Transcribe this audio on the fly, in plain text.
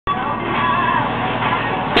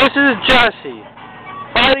This is Jesse,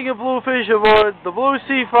 fighting a bluefish aboard the Blue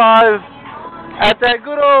C5 at that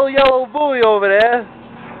good old yellow buoy over there.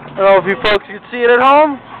 I don't know if you folks can see it at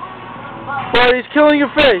home, but he's killing a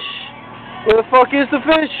fish. Where the fuck is the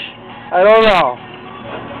fish? I don't know.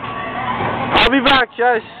 I'll be back,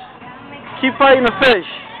 Jess. Keep fighting the fish.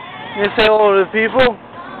 You gonna say hello to the people?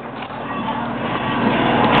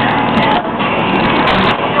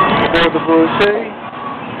 Aboard the Blue Sea.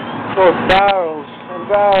 Look, barrels and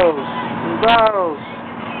barrels and barrels.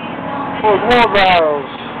 Look, more barrels.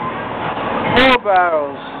 More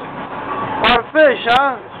barrels. A lot of fish,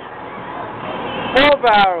 huh? More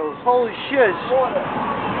barrels. Holy shit.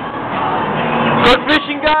 Good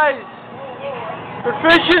fishing, guys. Good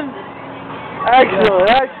fishing. Excellent,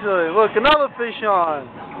 excellent. Look, another fish on.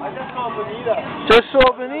 I just saw Bonita. Just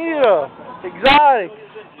saw Bonita. Exotic.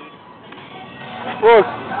 Look,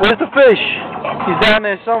 where's the fish? He's down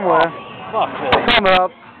there somewhere. Coming up.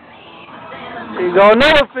 There you go,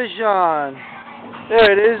 another fish on. There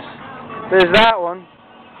it is. There's that one.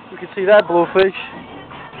 You can see that bluefish.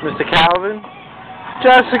 Mr. Calvin.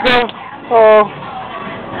 Jessica. Oh.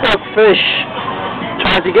 Look, fish.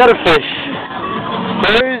 Trying to get a fish.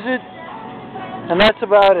 Where is it? And that's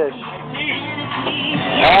about it.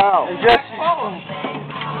 Wow. And Jesse.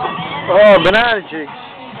 Oh, banana jigs.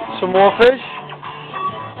 Some more fish.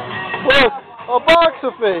 Look, a box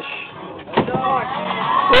of fish.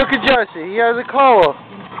 Look at Jesse, he has a collar.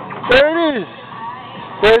 There it is.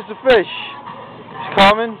 There's the fish. He's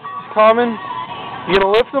coming, he's coming. You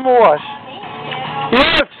gonna lift him or what? He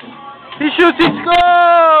lifts! He shoots, he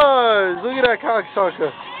scores! Look at that cocksucker.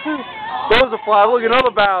 That was a fly. Look, another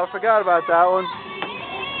barrel. I forgot about that one.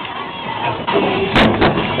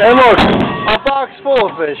 And look, a box full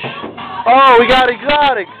of fish. Oh, we got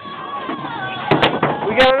exotics.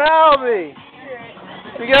 We got an albie.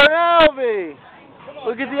 We got an albie.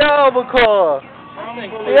 Look at the albacore.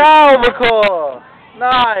 The albacore.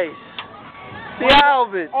 Nice. The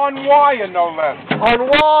albie. On wire, no less. On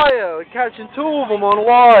wire. We're catching two of them on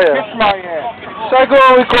wire. Kiss my ass. Second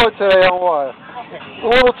one we caught today on wire. A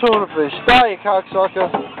little tuna fish. Die, you cocksucker.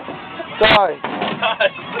 Die.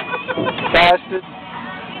 Bastard.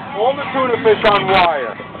 All the tuna fish on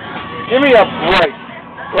wire. Give me a break.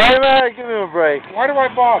 Right, man? Give me a break. Why do I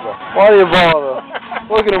bother? Why do you bother?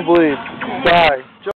 Look at him bleed. Die.